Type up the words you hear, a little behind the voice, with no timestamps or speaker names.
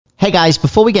Hey guys,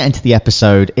 before we get into the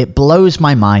episode, it blows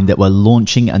my mind that we're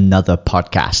launching another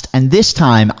podcast. And this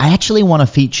time, I actually want to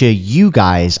feature you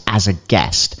guys as a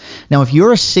guest. Now, if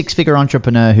you're a six-figure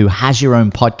entrepreneur who has your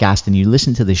own podcast and you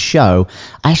listen to this show,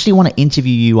 I actually want to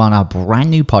interview you on our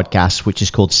brand new podcast, which is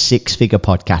called Six Figure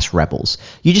Podcast Rebels.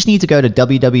 You just need to go to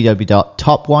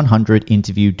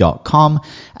www.top100interview.com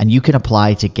and you can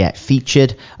apply to get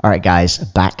featured. All right, guys,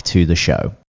 back to the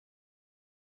show.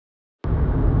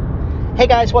 Hey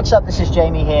guys, what's up? This is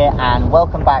Jamie here, and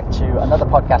welcome back to another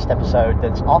podcast episode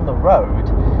that's on the road.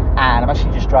 And I'm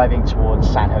actually just driving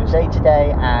towards San Jose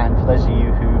today. And for those of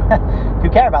you who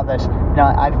care about this,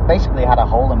 I've basically had a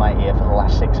hole in my ear for the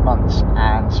last 6 months,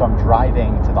 and so I'm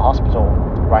driving to the hospital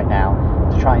right now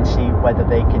to try and see whether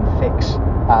they can fix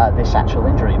this actual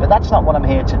injury. But that's not what I'm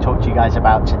here to talk to you guys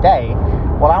about today.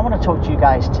 What I want to talk to you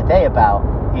guys today about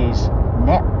is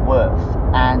net worth.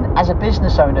 And as a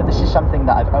business owner, this is something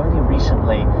that I've only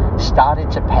recently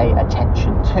started to pay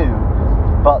attention to,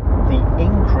 but the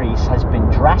increase has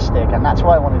been drastic, and that's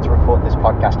why I wanted to record this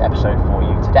podcast episode for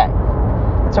you today.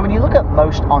 And so when you look at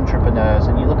most entrepreneurs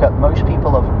and you look at most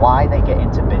people of why they get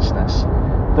into business,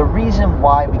 the reason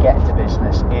why we get into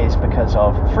business is because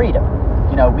of freedom.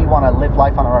 We want to live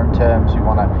life on our own terms. We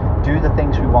want to do the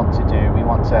things we want to do. We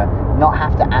want to not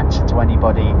have to answer to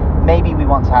anybody. Maybe we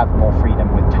want to have more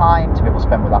freedom with time to be able to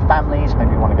spend with our families.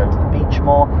 Maybe we want to go to the beach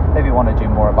more. Maybe we want to do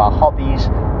more of our hobbies.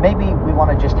 Maybe we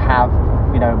want to just have,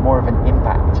 more of an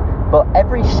impact. But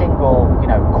every single,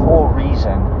 core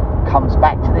reason comes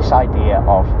back to this idea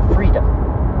of freedom.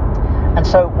 And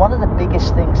so one of the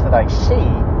biggest things that I see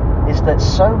is that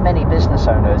so many business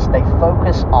owners, they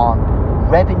focus on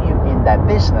revenue in their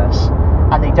business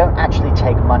and they don't actually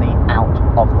take money out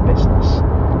of the business.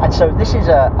 And so this is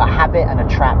a habit and a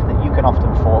trap that you can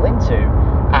often fall into.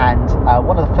 And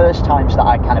one of the first times that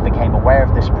I kind of became aware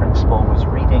of this principle was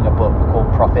reading a book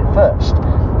called Profit First.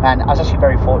 And I was actually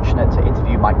very fortunate to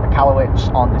interview Mike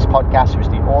Michalowicz on this podcast, who's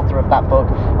the author of that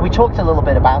book. And we talked a little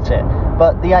bit about it.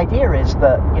 But the idea is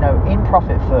that, in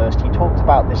Profit First, he talked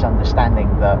about this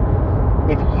understanding that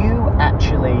if you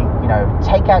actually,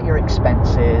 take out your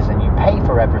expenses and you pay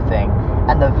for everything,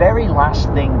 and the very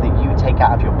last thing that you take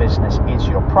out of your business is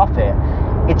your profit,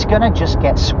 it's going to just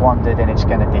get squandered and it's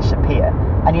going to disappear.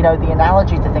 And the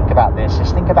analogy to think about this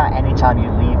is, think about any time you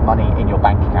leave money in your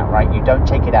bank account, right? You don't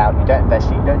take it out, you don't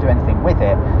invest it, you don't do anything with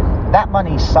it. That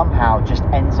money somehow just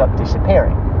ends up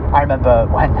disappearing. I remember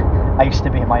when I used to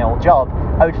be in my old job,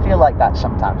 I would feel like that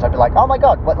sometimes. I'd be like, oh my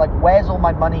God, where's all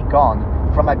my money gone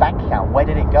from my bank account? Where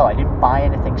did it go? I didn't buy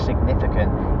anything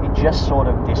significant. It just sort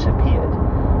of disappeared.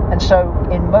 And so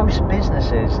in most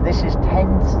businesses, this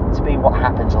tends to be what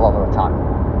happens a lot of the time.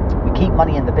 We keep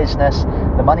money in the business,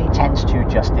 the money tends to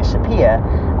just disappear,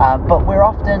 but we're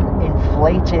often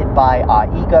inflated by our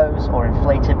egos or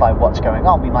inflated by what's going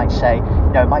on. We might say,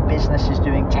 my business is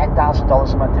doing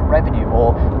 $10,000 a month in revenue,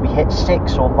 or we hit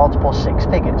 6 or multiple 6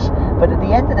 figures. But at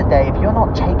the end of the day, if you're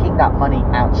not taking that money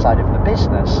outside of the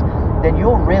business, then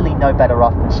you're really no better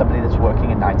off than somebody that's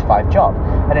working a 9-to-5 job.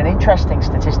 And an interesting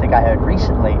statistic I heard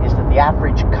recently is that the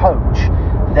average coach,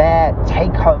 their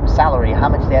take-home salary, how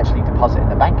much they actually deposit in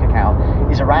the bank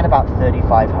account, is around about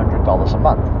 $3,500 a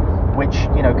month, which,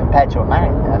 compared to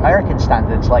American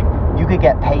standards, you could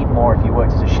get paid more if you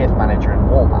worked as a shift manager in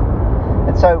Walmart.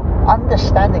 And so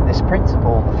understanding this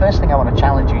principle, the first thing I want to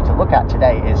challenge you to look at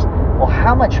today is, well,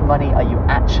 how much money are you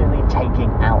actually taking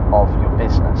out of your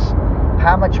business?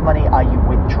 How much money are you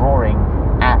withdrawing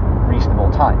at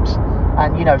reasonable times?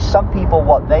 And, some people,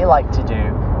 what they like to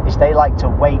do is they like to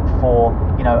wait for,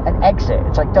 an exit.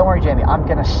 It's like, don't worry, Jamie, I'm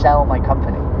going to sell my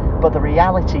company. But the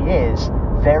reality is,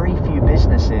 very few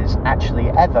businesses actually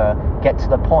ever get to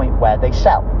the point where they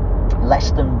sell.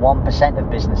 Less than 1% of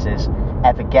businesses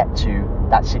ever get to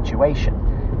that situation.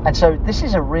 And so this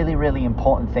is a really, really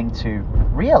important thing to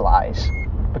realize,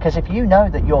 because if you know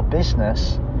that your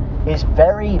business is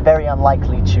very, very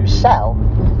unlikely to sell,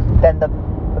 then the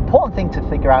important thing to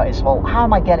figure out is, well, how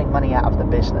am I getting money out of the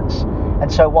business?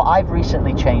 And so what I've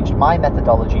recently changed my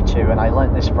methodology to, and I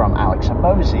learned this from Alex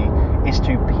Hormozi, is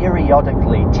to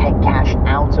periodically take cash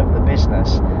out of the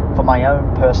business for my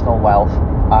own personal wealth,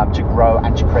 to grow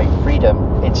and to create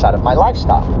freedom inside of my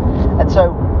lifestyle. And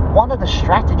so one of the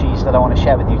strategies that I want to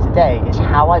share with you today is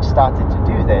how I've started to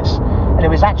do this. And it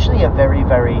was actually a very,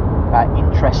 very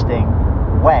interesting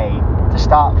way to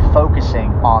start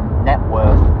focusing on net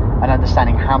worth and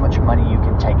understanding how much money you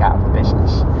can take out of the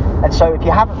business. And so if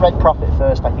you haven't read Profit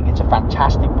First, I think it's a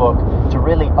fantastic book to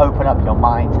really open up your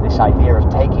mind to this idea of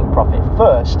taking profit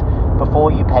first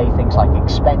before you pay things like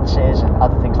expenses and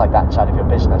other things like that inside of your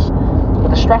business. But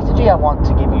the strategy I want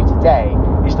to give you today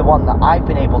is the one that I've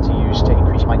been able to use to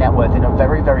increase my net worth in a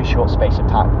very, very short space of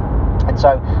time. And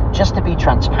so just to be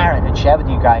transparent and share with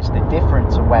you guys the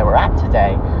difference and where we're at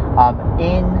today,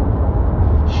 in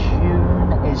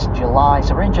June is July,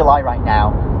 so we're in July right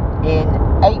now. In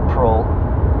April,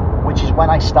 which is when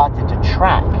I started to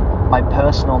track my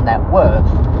personal net worth,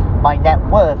 my net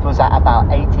worth was at about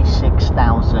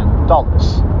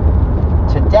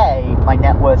 $86,000. Today, my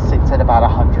net worth sits at about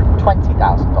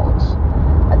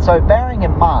 $120,000. And so bearing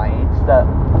in mind that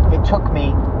it took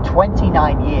me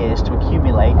 29 years to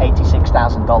accumulate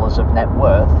 $86,000 of net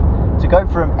worth, to go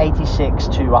from 86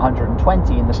 to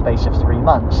 120 in the space of 3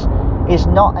 months is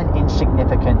not an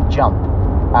insignificant jump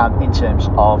in terms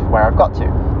of where I've got to.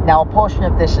 Now, a portion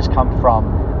of this has come from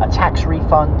a tax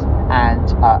refund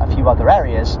and a few other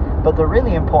areas, but the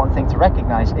really important thing to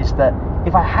recognize is that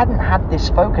if I hadn't had this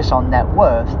focus on net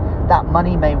worth, that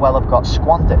money may well have got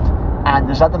squandered. And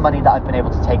there's other money that I've been able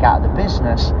to take out of the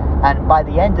business, and by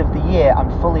the end of the year,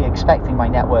 I'm fully expecting my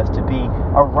net worth to be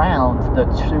around the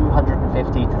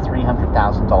 $250,000 to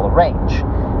 $300,000 range.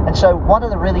 And so one of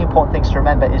the really important things to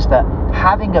remember is that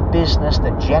having a business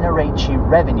that generates you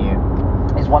revenue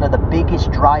is one of the biggest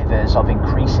drivers of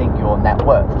increasing your net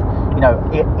worth.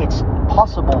 It's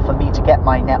possible for me to get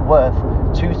my net worth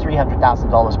to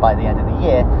 $300,000 by the end of the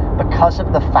year because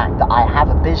of the fact that I have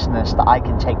a business that I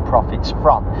can take profits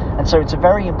from. And so it's a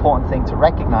very important thing to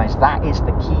recognize that is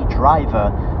the key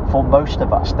driver for most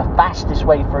of us. The fastest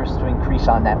way for us to increase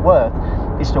our net worth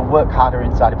is to work harder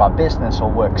inside of our business or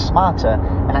work smarter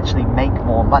and actually make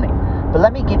more money. But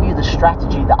let me give you the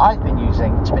strategy that I've been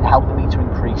using. It's been helping me to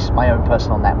increase my own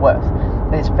personal net worth.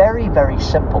 And it's very, very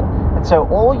simple. And so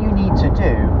all you need to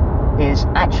do is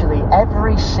actually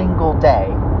every single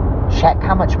day check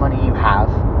how much money you have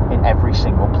in every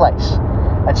single place.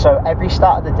 And so every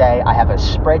start of the day I have a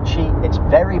spreadsheet. It's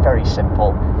very, very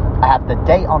simple. I have the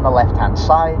date on the left hand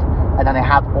side, and then I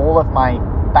have all of my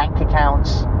bank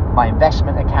accounts, my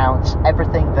investment accounts,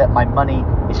 everything that my money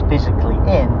is physically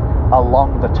in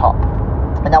along the top.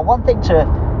 And now one thing to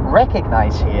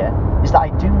recognize here is that I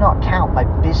do not count my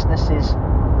business's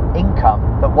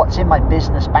income, that what's in my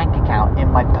business bank account, in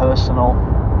my personal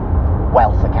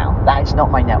wealth account. That is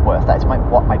not my net worth. That is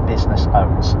what my business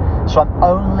owns. So I'm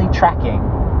only tracking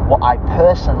what I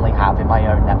personally have in my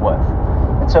own net worth.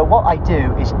 And so what I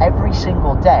do is every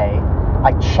single day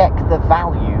I check the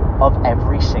value of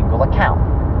every single account.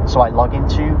 So I log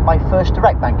into my First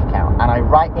Direct bank account and I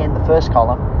write in the first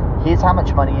column, here's how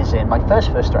much money is in my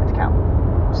First Direct account,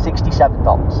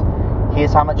 $67.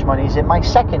 Here's how much money is in my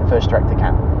second First Direct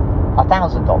account,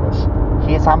 $1,000.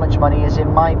 Here's how much money is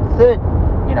in my third,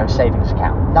 savings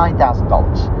account,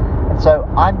 $9,000. And so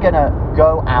I'm gonna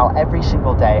go out every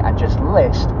single day and just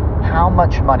list how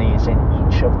much money is in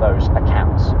each of those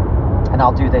accounts. And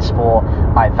I'll do this for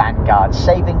my Vanguard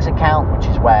savings account, which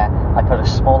is where I put a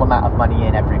small amount of money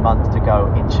in every month to go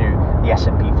into the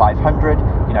S&P 500,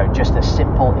 just a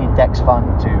simple index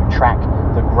fund to track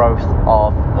the growth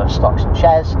of the stocks and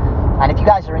shares. And if you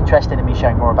guys are interested in me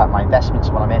sharing more about my investments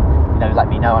and what I'm in, let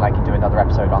me know and I can do another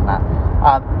episode on that.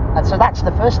 And so that's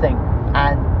the first thing.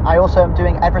 And I also am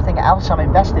doing everything else I'm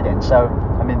invested in. So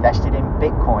I'm invested in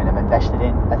Bitcoin, I'm invested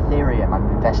in Ethereum, I'm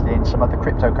invested in some other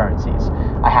cryptocurrencies.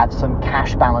 I have some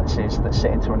cash balances that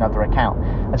sit into another account.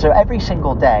 And so every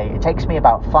single day, it takes me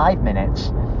about 5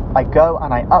 minutes. I go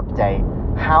and I update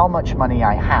how much money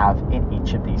I have in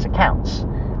each of these accounts.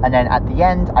 And then at the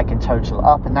end, I can total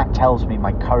up, and that tells me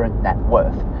my current net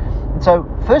worth. And so,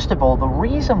 first of all, the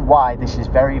reason why this is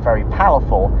very, very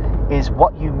powerful is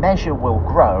what you measure will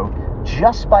grow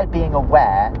just by being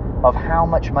aware of how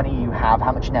much money you have,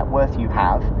 how much net worth you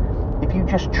have. If you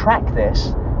just track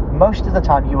this, most of the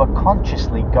time you are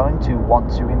consciously going to want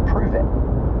to improve it.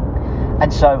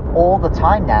 And so all the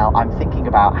time now I'm thinking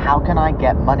about how can I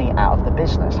get money out of the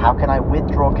business? How can I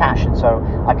withdraw cash? And so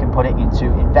I can put it into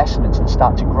investments and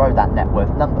start to grow that net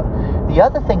worth number. The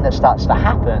other thing that starts to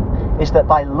happen is that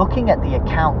by looking at the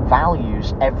account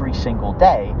values every single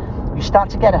day, you start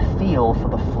to get a feel for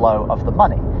the flow of the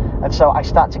money. And so I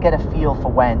start to get a feel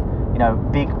for when,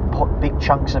 big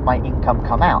chunks of my income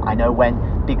come out. I know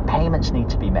when big payments need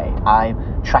to be made.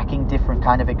 I'm tracking different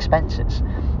kind of expenses.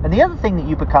 And the other thing that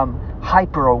you become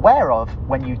hyper aware of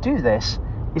when you do this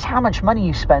is how much money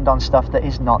you spend on stuff that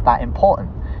is not that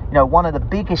important. One of the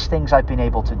biggest things I've been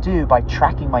able to do by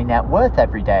tracking my net worth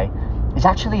every day is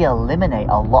actually eliminate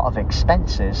a lot of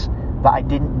expenses that I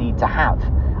didn't need to have.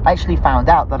 I actually found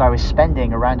out that I was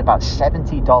spending around about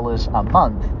 $70 a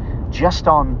month just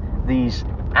on these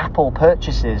Apple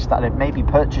purchases that I've maybe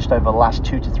purchased over the last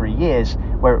 2 to 3 years,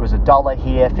 where it was $1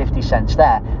 here, 50 cents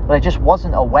there, that I just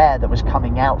wasn't aware that was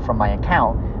coming out from my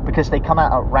account, because they come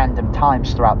out at random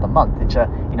times throughout the month. It's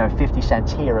 50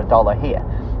 cents here, $1 here.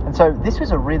 And so this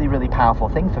was a really, really powerful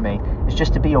thing for me, is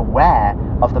just to be aware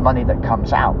of the money that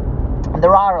comes out. And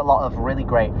there are a lot of really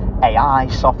great AI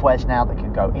softwares now that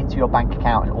can go into your bank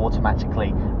account and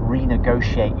automatically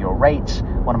renegotiate your rates.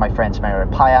 One of my friends, Mario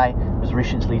Pai, was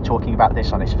recently talking about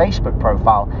this on his Facebook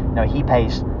profile. He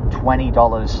pays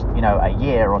 $20, a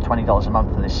year or $20 a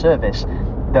month for this service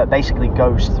that basically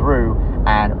goes through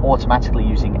and automatically,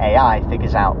 using AI,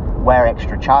 figures out where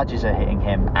extra charges are hitting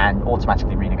him and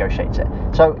automatically renegotiates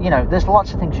it. So, there's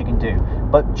lots of things you can do,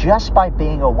 but just by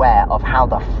being aware of how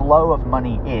the flow of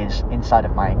money is inside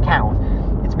of my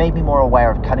account, it's made me more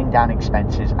aware of cutting down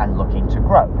expenses and looking to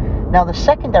grow. Now, the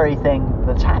secondary thing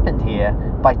that's happened here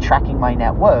by tracking my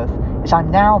net worth is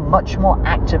I'm now much more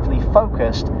actively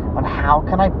focused on how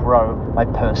can I grow my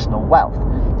personal wealth.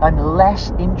 I'm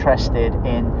less interested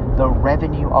in the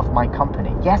revenue of my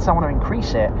company. Yes, I want to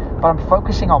increase it, but I'm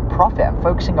focusing on profit. I'm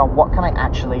focusing on what can I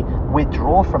actually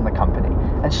withdraw from the company.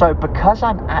 And so because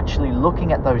I'm actually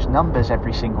looking at those numbers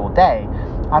every single day,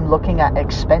 I'm looking at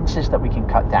expenses that we can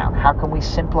cut down. How can we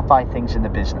simplify things in the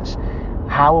business?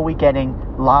 How are we getting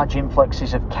large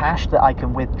influxes of cash that I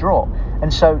can withdraw?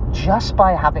 And so just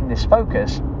by having this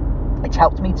focus, it's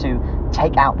helped me to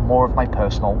take out more of my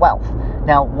personal wealth.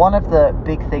 Now, one of the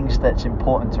big things that's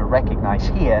important to recognize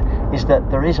here is that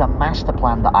there is a master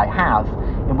plan that I have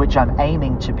in which I'm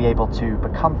aiming to be able to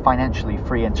become financially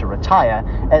free and to retire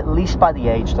at least by the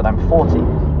age that I'm 40.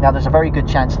 Now, there's a very good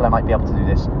chance that I might be able to do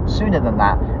this sooner than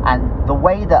that. And the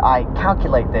way that I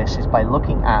calculate this is by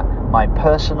looking at my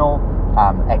personal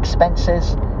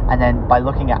expenses, and then by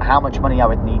looking at how much money I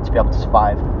would need to be able to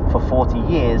survive for 40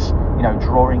 years,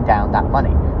 drawing down that money.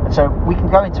 And so we can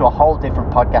go into a whole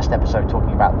different podcast episode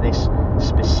talking about this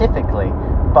specifically,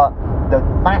 but the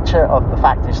matter of the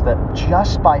fact is that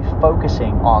just by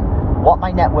focusing on what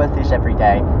my net worth is every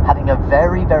day, having a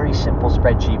very, very simple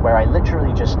spreadsheet where I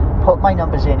literally just put my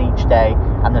numbers in each day,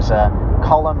 and there's a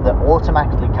column that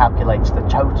automatically calculates the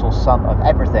total sum of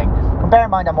everything. And bear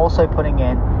in mind, I'm also putting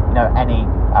in any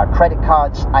credit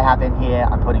cards I have in here.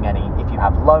 I'm putting any, if you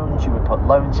have loans, you would put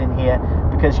loans in here,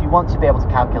 because you want to be able to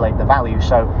calculate the value.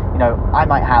 So, I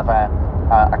might have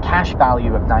a cash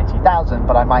value of 90,000,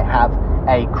 but I might have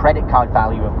a credit card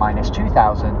value of minus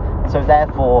 2,000. So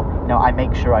therefore, I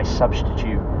make sure I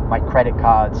substitute my credit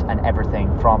cards and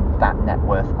everything from that net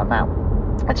worth amount.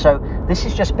 And so this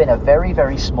has just been a very,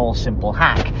 very small, simple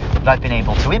hack that I've been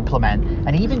able to implement.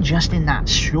 And even just in that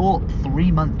short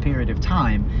 3-month period of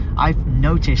time, I've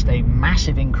noticed a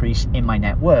massive increase in my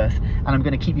net worth. And I'm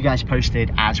going to keep you guys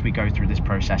posted as we go through this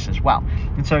process as well.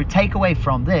 And so takeaway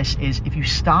from this is, if you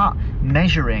start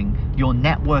measuring your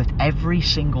net worth every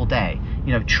single day,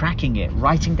 tracking it,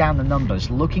 writing down the numbers,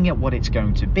 looking at what it's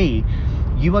going to be,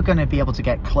 you are going to be able to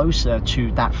get closer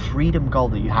to that freedom goal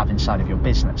that you have inside of your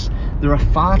business. There are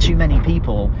far too many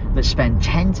people that spend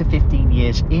 10 to 15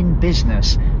 years in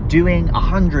business doing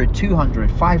 $100,000, $200,000,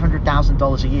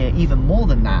 $500,000 a year, even more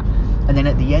than that. And then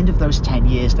at the end of those 10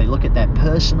 years, they look at their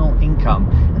personal income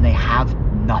and they have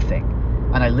nothing.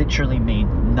 And I literally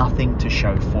mean nothing to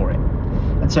show for it.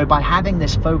 And so by having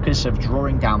this focus of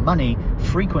drawing down money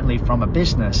frequently from a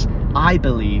business, I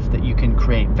believe that you can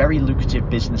create very lucrative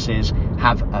businesses,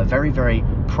 have a very, very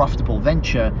profitable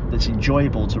venture that's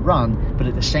enjoyable to run, but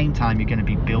at the same time, you're going to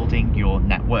be building your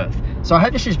net worth. So I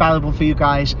hope this is valuable for you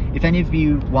guys. If any of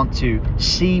you want to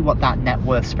see what that net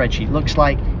worth spreadsheet looks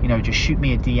like, just shoot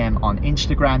me a DM on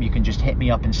Instagram. You can just hit me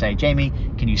up and say, Jamie,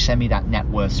 can you send me that net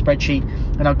worth spreadsheet?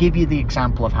 And I'll give you the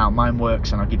example of how mine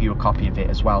works, and I'll give you a copy of it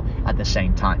as well at the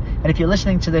same time. And if you're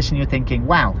listening to this and you're thinking,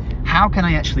 wow, how can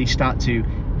I actually start to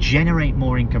generate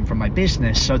more income from my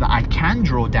business so that I can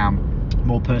draw down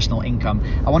more personal income,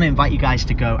 I want to invite you guys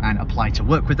to go and apply to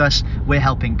work with us. We're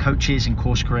helping coaches and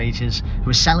course creators who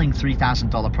are selling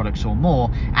 $3,000 products or more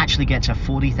actually get to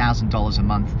 $40,000 a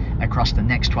month across the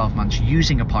next 12 months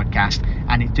using a podcast,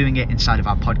 and doing it inside of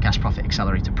our Podcast Profit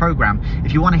Accelerator program.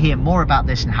 If you want to hear more about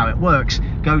this and how it works,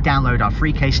 go download our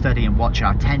free case study and watch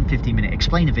our 10-15 minute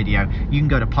explainer video. You can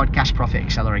go to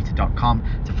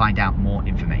podcastprofitaccelerator.com to find out more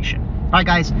information. All right,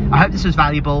 guys, I hope this was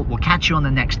valuable. We'll catch you on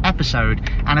the next episode.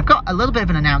 And I've got a little bit of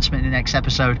an announcement in the next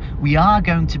episode. We are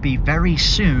going to be very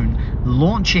soon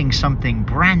launching something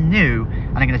brand new,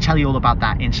 and I'm going to tell you all about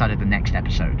that inside of the next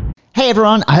episode. Hey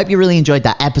everyone, I hope you really enjoyed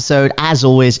that episode. As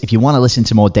always, if you want to listen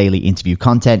to more daily interview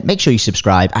content, make sure you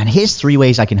subscribe. And here's 3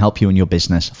 ways I can help you in your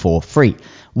business for free.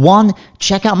 1,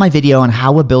 check out my video on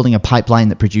how we're building a pipeline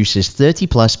that produces 30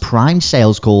 plus primed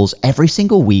sales calls every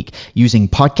single week using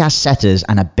podcast setters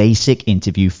and a basic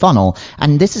interview funnel.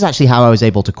 And this is actually how I was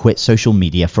able to quit social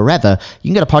media forever.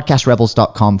 You can go to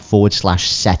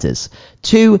podcastrebels.com/setters.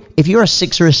 2, if you're a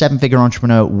 6 or a 7-figure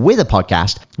entrepreneur with a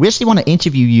podcast, we actually want to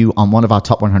interview you on one of our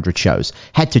top 100 shows.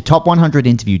 Head to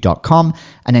top100interview.com.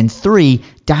 And then 3,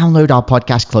 download our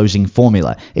podcast closing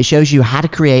formula. It shows you how to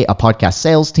create a podcast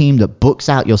sales team that books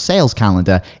out your sales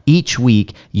calendar each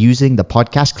week using the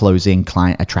podcast closing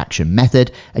client attraction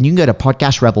method. And you can go to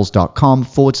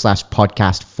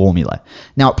podcastrebels.com/podcast formula.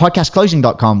 Now at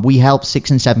podcastclosing.com, we help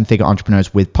 6 and 7-figure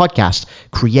entrepreneurs with podcasts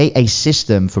create a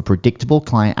system for predictable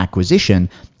client acquisition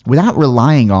without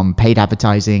relying on paid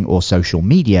advertising or social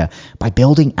media by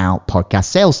building out podcast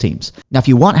sales teams. Now, if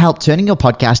you want help turning your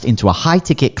podcast into a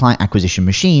high-ticket client acquisition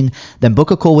machine, then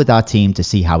book a call with our team to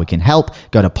see how we can help.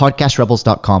 Go to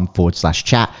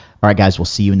podcastrebels.com/chat. All right, guys, we'll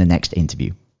see you in the next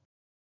interview.